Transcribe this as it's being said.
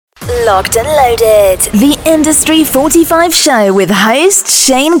locked and loaded. The Industry 45 Show with host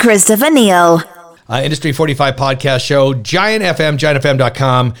Shane Christopher Neal. Industry 45 podcast show, Giant FM,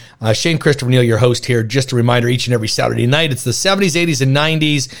 giantfm.com. Shane Christopher Neal, your host here. Just a reminder, each and every Saturday night, it's the 70s, 80s, and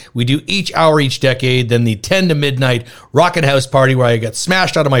 90s. We do each hour each decade, then the 10 to midnight Rockin' House Party where I get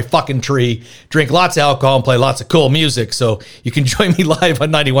smashed out of my fucking tree, drink lots of alcohol, and play lots of cool music. So you can join me live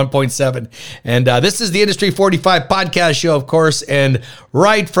on 91.7. And this is the Industry 45 podcast show, of course. And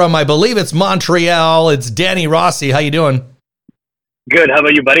right from, I believe it's Montreal, it's Danny Rossi. How you doing? Good. How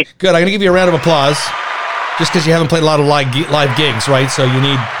about you, buddy? Good. I'm going to give you a round of applause just because you haven't played a lot of live gigs, right? So you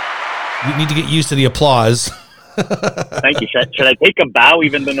need to get used to the applause. Thank you. Should I take a bow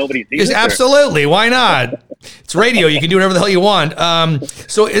even though nobody sees it? Absolutely. Why not? It's radio. You can do whatever the hell you want.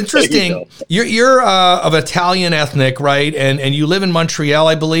 So interesting. You're of Italian ethnic, right? And you live in Montreal,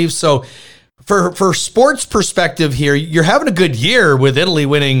 I believe. So for sports perspective here, you're having a good year with Italy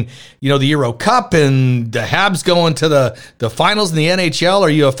winning, the Euro Cup and the Habs going to the finals in the NHL. Are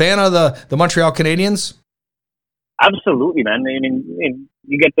you a fan of the Montreal Canadiens? Absolutely, man. I mean,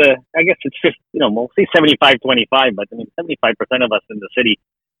 you get I guess it's just, mostly 75-25, but 75% of us in the city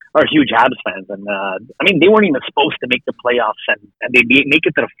are huge Habs fans. And, they weren't even supposed to make the playoffs and they make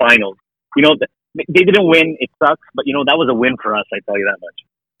it to the finals. They didn't win. It sucks, but, that was a win for us. I tell you that much.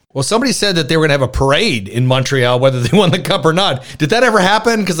 Well, somebody said that they were going to have a parade in Montreal, whether they won the cup or not. Did that ever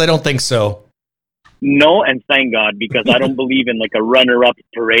happen? Because I don't think so. No, and thank God, because I don't believe in like a runner-up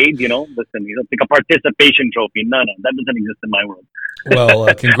parade. Listen, it's like a participation trophy. No, that doesn't exist in my world. Well,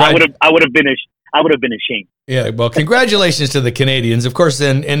 I would have been ashamed. Yeah, well, congratulations to the Canadians. Of course,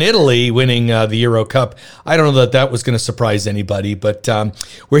 in Italy winning the Euro Cup. I don't know that was going to surprise anybody, but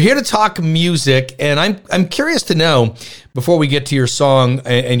we're here to talk music, and I'm curious to know, before we get to your song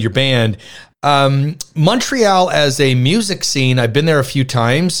and your band, Montreal as a music scene. I've been there a few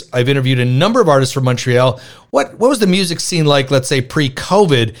times. I've interviewed a number of artists from Montreal. What was the music scene like, let's say,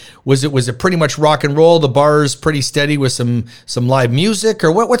 pre-COVID? Was it pretty much rock and roll? The bars pretty steady with some live music,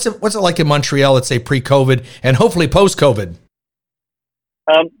 or what's it like in Montreal, let's say, pre-COVID and hopefully post-COVID?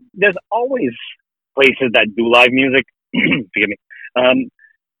 There's always places that do live music. Forgive me.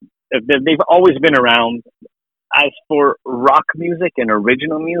 They've always been around. As for rock music and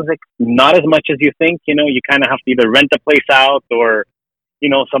original music, not as much as you think. You kind of have to either rent a place out or,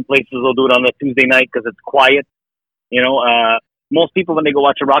 some places will do it on a Tuesday night because it's quiet. Most people, when they go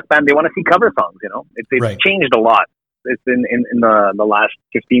watch a rock band, they want to see cover songs. It's right. Changed a lot. It's in the last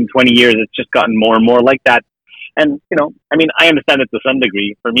 15, 20 years, it's just gotten more and more like that. And, I understand it to some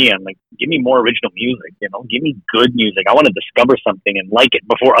degree. For me, I'm like, give me more original music, give me good music. I want to discover something and like it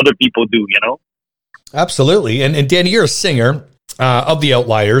before other people do, Absolutely. And Danny, you're a singer of the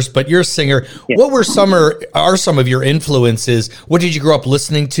Outliers, but you're a singer. Yeah. What were some of your influences? What did you grow up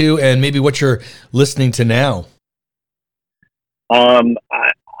listening to, and maybe what you're listening to now? I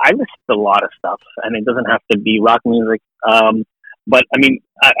listen to a lot of stuff, and it doesn't have to be rock music. But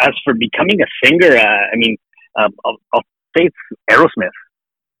as for becoming a singer, I'll say it's Aerosmith.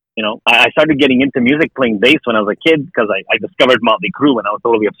 I started getting into music playing bass when I was a kid because I discovered Motley Crue and I was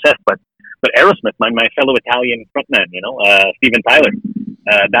totally obsessed. But Aerosmith, my fellow Italian frontman, Steven Tyler,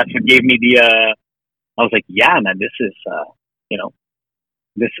 that's what gave me I was like, yeah, man, this is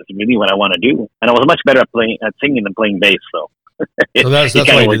really what I want to do. And I was much better at singing than playing bass. So that's it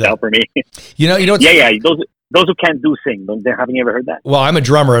kind of worked out for me. Yeah. Those who can't do sing. Haven't you ever heard that? Well, I'm a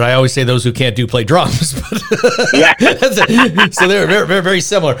drummer, and I always say those who can't do play drums. Yeah. So they're very, very, very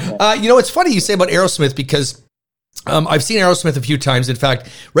similar. It's funny you say about Aerosmith because I've seen Aerosmith a few times. In fact,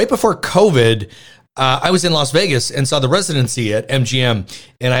 right before COVID, I was in Las Vegas and saw the residency at MGM,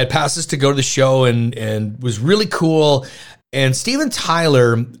 and I had passes to go to the show and was really cool. And Steven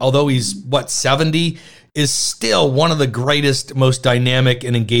Tyler, although he's 70, is still one of the greatest, most dynamic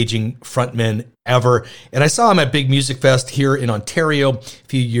and engaging frontmen ever. And I saw him at Big Music Fest here in Ontario a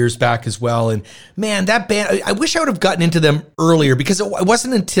few years back as well. And man, that band, I wish I would have gotten into them earlier because it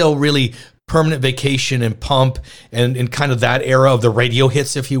wasn't until really Permanent Vacation and Pump and kind of that era of the radio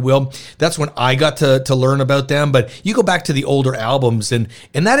hits, if you will. That's when I got to learn about them. But you go back to the older albums and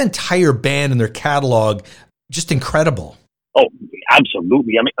that entire band and their catalog, just incredible. Oh,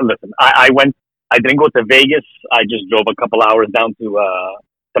 absolutely. Listen, I didn't go to Vegas. I just drove a couple hours down to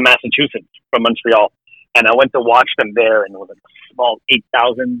Massachusetts from Montreal, and I went to watch them there. And it was a small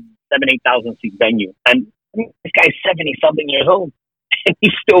 8,000 seat venue. And this guy's 70-something years old, and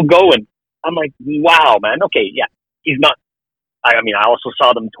he's still going. I'm like, wow, man. Okay, yeah, he's not. I also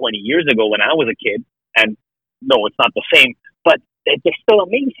saw them 20 years ago when I was a kid, and no, it's not the same. But they're still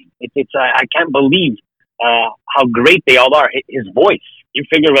amazing. I can't believe how great they all are. His voice. you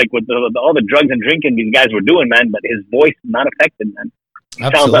figure like with all the drugs and drinking these guys were doing, man, but his voice not affected, man. He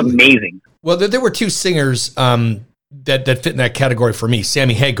sounds amazing. Well, there were two singers that fit in that category for me: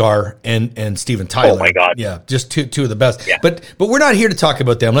 Sammy Hagar and Steven Tyler. Oh my God! Yeah, just two of the best. Yeah. But we're not here to talk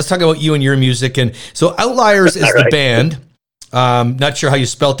about them. Let's talk about you and your music. And so, Outliers is the band. Not sure how you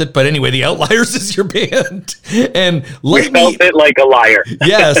spelt it, but anyway, the Outliers is your band. And you spelled it like a liar.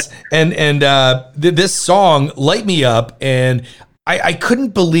 Yes, and this song, "Light Me Up," and I couldn't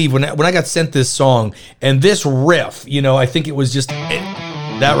believe when I got sent this song and this riff. You know, I think it was just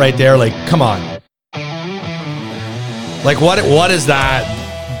that right there. Like, come on, like what is that?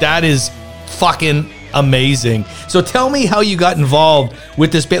 That is fucking amazing. So tell me how you got involved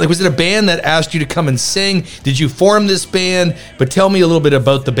with this band. Like, was it a band that asked you to come and sing? Did you form this band? But tell me a little bit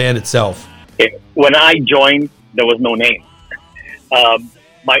about the band itself. When I joined, there was no name.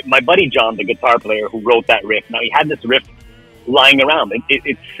 My buddy John, the guitar player who wrote that riff, now he had this riff lying around.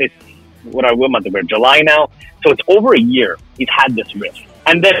 It's what are we month? We're July now, so it's over a year he's had this riff.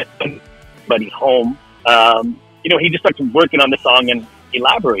 And then, but he's home. He just starts working on the song and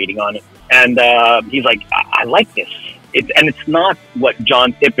elaborating on it. And he's like, I like this. It's not what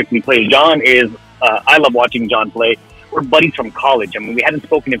John typically plays. John is, I love watching John play. We're buddies from college. I mean, we hadn't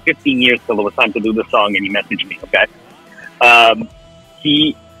spoken in 15 years till it was time to do the song, and he messaged me, okay?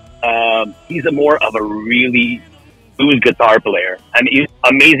 He's a more of a really blues guitar player, and he's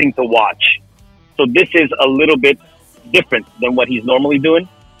amazing to watch. So this is a little bit different than what he's normally doing,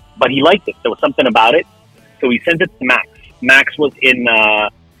 but he liked it. There was something about it. So he sent it to Max. Max was in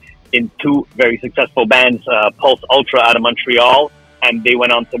two very successful bands, Pulse Ultra out of Montreal, and they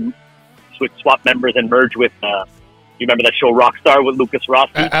went on to swap members and merge with, you remember that show Rockstar with Lucas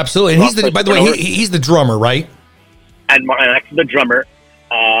Rossi? Absolutely. And he's the drummer, right? And Max is the drummer.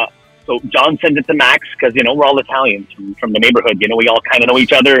 So John sends it to Max because, we're all Italians from the neighborhood. We all kind of know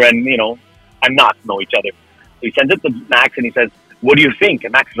each other and, I'm not know each other. So he sends it to Max and he says, what do you think?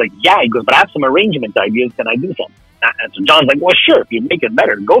 And Max is like, yeah. He goes, but I have some arrangement ideas. Can I do some? And so John's like, well, sure. If you make it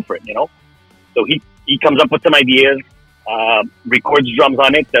better, go for it, So he comes up with some ideas, records drums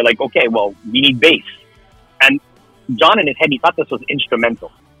on it. They're like, okay, well, we need bass. And John in his head, he thought this was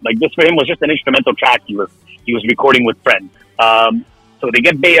instrumental. Like this for him was just an instrumental track he was recording with friends. So they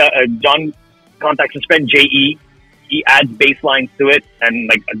get John contacts his friend J.E. He adds bass lines to it and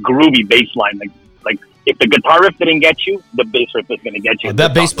like a groovy bass line. Like if the guitar riff didn't get you, the bass riff is going to get you.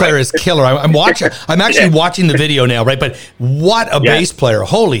 That bass player is killer. I'm watching. I'm actually watching the video now, right? But what a bass player!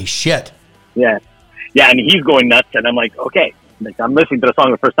 Holy shit! Yeah, and he's going nuts, and I'm like, okay. Like I'm listening to the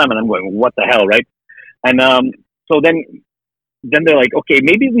song the first time, and I'm going, what the hell, right? And so then they're like, okay,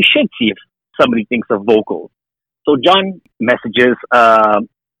 maybe we should see if somebody thinks of vocals. So John messages a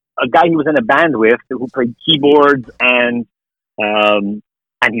guy he was in a band with who played keyboards and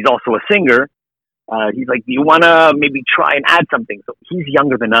he's also a singer. He's like, do you want to maybe try and add something? So he's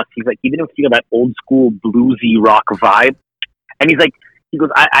younger than us. He's like, he didn't feel that old school bluesy rock vibe. And he goes,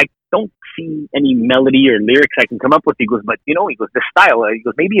 I don't see any melody or lyrics I can come up with. He goes, but the style,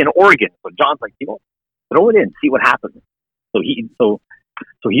 maybe an organ. So John's like, throw it in, see what happens. So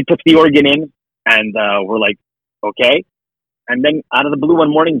he puts the organ in and we're like, okay. And then out of the blue one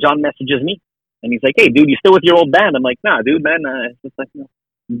morning, John messages me and he's like, hey dude, you still with your old band? I'm like, nah dude, man, it's just like,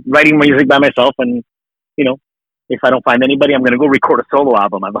 writing music by myself, and if I don't find anybody, I'm gonna go record a solo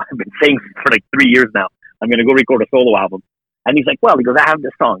album. I've been saying for like 3 years now, I'm gonna go record a solo album. And he's like, well, I have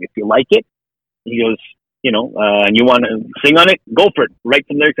this song. If you like it, he goes, and you want to sing on it, go for it. Write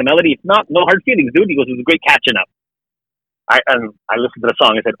some lyrics and melody. If not, no hard feelings, dude. He goes, it was great catching up. I listened to the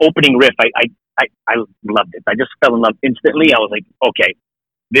song. I said, opening riff. I loved it. I just fell in love instantly. I was like, okay,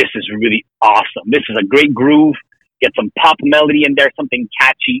 this is really awesome. This is a great groove. Get some pop melody in there, something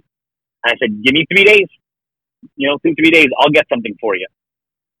catchy. And I said, give me 3 days. 2-3 days, I'll get something for you.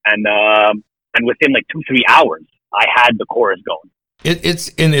 And within like 2-3 hours, I had the chorus going.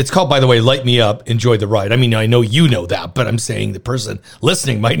 It's called, by the way, Light Me Up, Enjoy the Ride. I mean, I know you know that, but I'm saying the person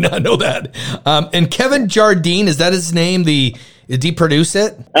listening might not know that. And Kevin Jardine, is that his name? Did he produce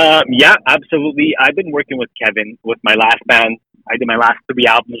it? Yeah, absolutely. I've been working with Kevin with my last band. I did my last 3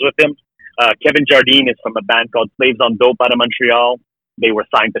 albums with him. Kevin Jardine is from a band called Slaves on Dope out of Montreal. They were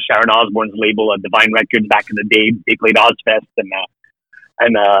signed to Sharon Osbourne's label at Divine Records back in the day. They played Ozfest, and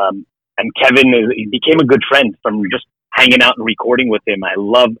Kevin he became a good friend from just hanging out and recording with him. I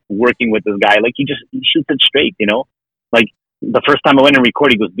love working with this guy. Like he shoots it straight, Like the first time I went and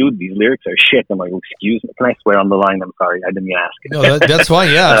recorded, he goes, "Dude, these lyrics are shit." I'm like, "Excuse me, can I swear on the line? I'm sorry, I didn't even ask." No, that's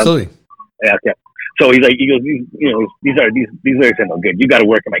fine. Yeah, absolutely. Yeah, okay. So he goes, these lyrics are no good. You got to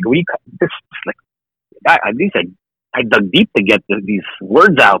work them. I go, these are I dug deep to get these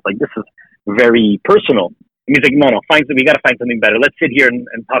words out. Like, this is very personal. And he's like, no, we got to find something better. Let's sit here and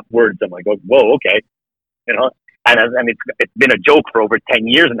talk words. I'm like, whoa, okay. You know, and it's been a joke for over 10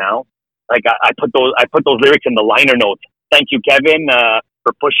 years now. Like, I put those lyrics in the liner notes. Thank you, Kevin,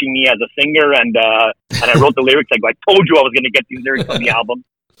 for pushing me as a singer. And I wrote the lyrics. Like, I told you I was going to get these lyrics on the album,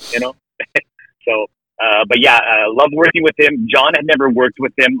 you know? So, but yeah, love working with him. John had never worked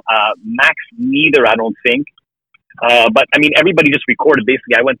with him. Max, neither, I don't think. But I mean, everybody just recorded.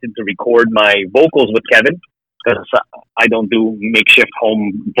 Basically, I went in to record my vocals with Kevin because I don't do makeshift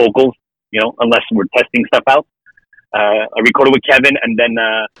home vocals, you know, unless we're testing stuff out. I recorded with Kevin, and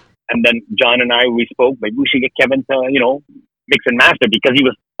then John and we spoke. Maybe we should get Kevin to, you know, mix and master, because he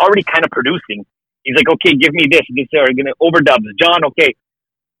was already kind of producing. He's like, okay, give me this. These are gonna overdubs. John, okay.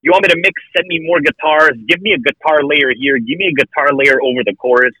 You want me to mix? Send me more guitars. Give me a guitar layer here. Give me a guitar layer over the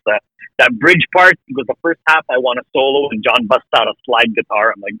chorus. That bridge part, because the first half I want a solo, and John busts out a slide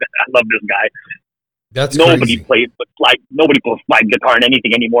guitar. I'm like, I love this guy. That's nobody crazy. Nobody plays slide guitar in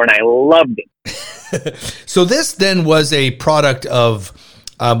anything anymore, and I loved it. So this then was a product of,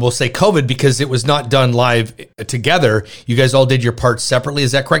 we'll say COVID, because it was not done live together. You guys all did your parts separately.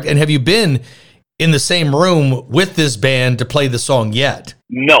 Is that correct? And have you been in the same room with this band to play the song yet?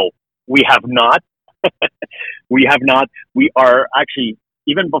 No, we have not. We have not. We are actually,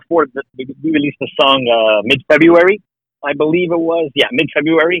 even before we released the song mid-February, I believe it was. Yeah,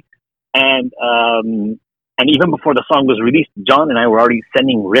 mid-February. And even before the song was released, John and I were already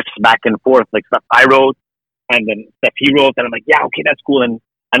sending riffs back and forth, like stuff I wrote and then stuff he wrote. And I'm like, yeah, okay, that's cool. And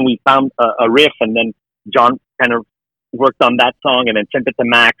we found a riff, and then John kind of worked on that song and then sent it to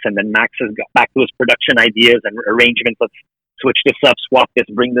Max, and then Max has got back to his production ideas and arrangements. Let's switch this up, swap this,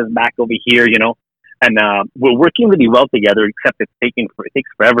 bring this back over here, you know. And we're working really well together, except it takes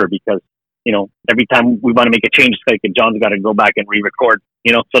forever, because, you know, every time we want to make a change, it's like John's got to go back and re-record,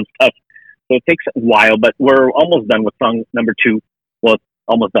 you know, some stuff. So it takes a while, but we're almost done with song number 2. Well, it's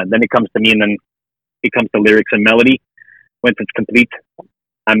almost done. Then it comes to me, and then it comes to lyrics and melody. Once it's complete,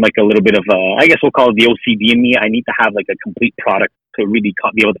 I'm like a little bit of I guess we'll call it the OCD in me. I need to have like a complete product to really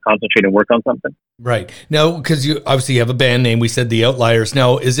be able to concentrate and work on something. Right. Now, because you obviously have a band name, we said The Outliers.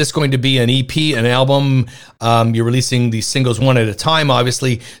 Now, is this going to be an EP, an album? You're releasing these singles one at a time,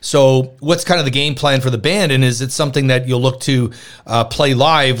 obviously. So what's kind of the game plan for the band? And is it something that you'll look to play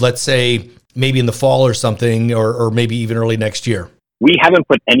live, let's say, maybe in the fall or something, or maybe even early next year? We haven't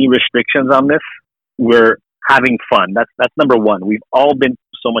put any restrictions on this. We're having fun. That's number one. We've all been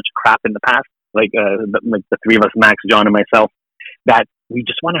so much crap in the past, like the three of us, Max, John, and myself, that we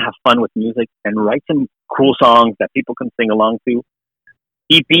just want to have fun with music and write some cool songs that people can sing along to.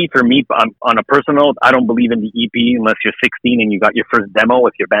 EP, for me, on a personal note, I don't believe in the EP unless you're 16 and you got your first demo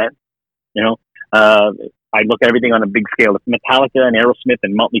with your band. You know, I look at everything on a big scale. If Metallica and Aerosmith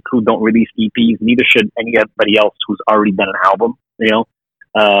and Motley Crue don't release EPs, neither should anybody else who's already done an album. You know,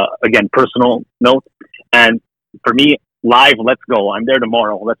 again, personal note. And for me, live, let's go. I'm there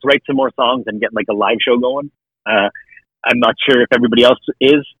tomorrow. Let's write some more songs and get like a live show going. I'm not sure if everybody else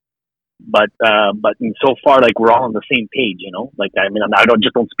is, but so far, like, we're all on the same page, you know? Like, I mean, I don't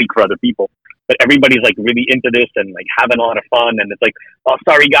speak for other people, but everybody's like really into this and like having a lot of fun. And it's like, oh,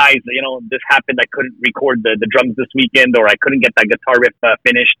 sorry guys, you know, this happened. I couldn't record the drums this weekend, or I couldn't get that guitar riff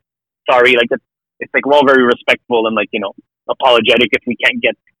finished. Sorry. Like, it's like, we're all very respectful and like, you know, apologetic if we can't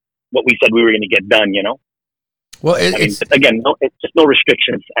get what we said we were going to get done, you know? Well, it's just no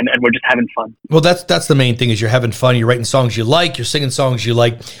restrictions, and we're just having fun. Well, that's the main thing, is you're having fun. You're writing songs you like. You're singing songs you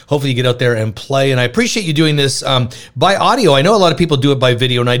like. Hopefully you get out there and play. And I appreciate you doing this by audio. I know a lot of people do it by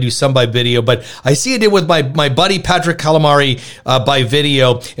video, and I do some by video, but I see you did with my buddy Patrick Calamari by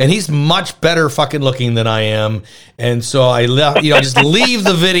video, and he's much better fucking looking than I am. And so I just leave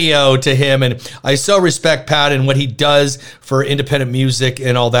the video to him. And I so respect Pat and what he does for independent music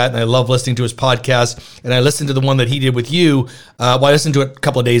and all that. And I love listening to his podcast. And I listened to the one that he did with you. I listened to it a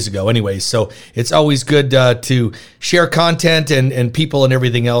couple of days ago anyway. So it's always good to share content and people and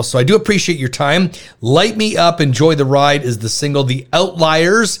everything else. So I do appreciate your time. Light Me Up, Enjoy the Ride is the single. The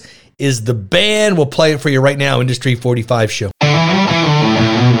Outliers is the band. We'll play it for you right now. Industry 45 show.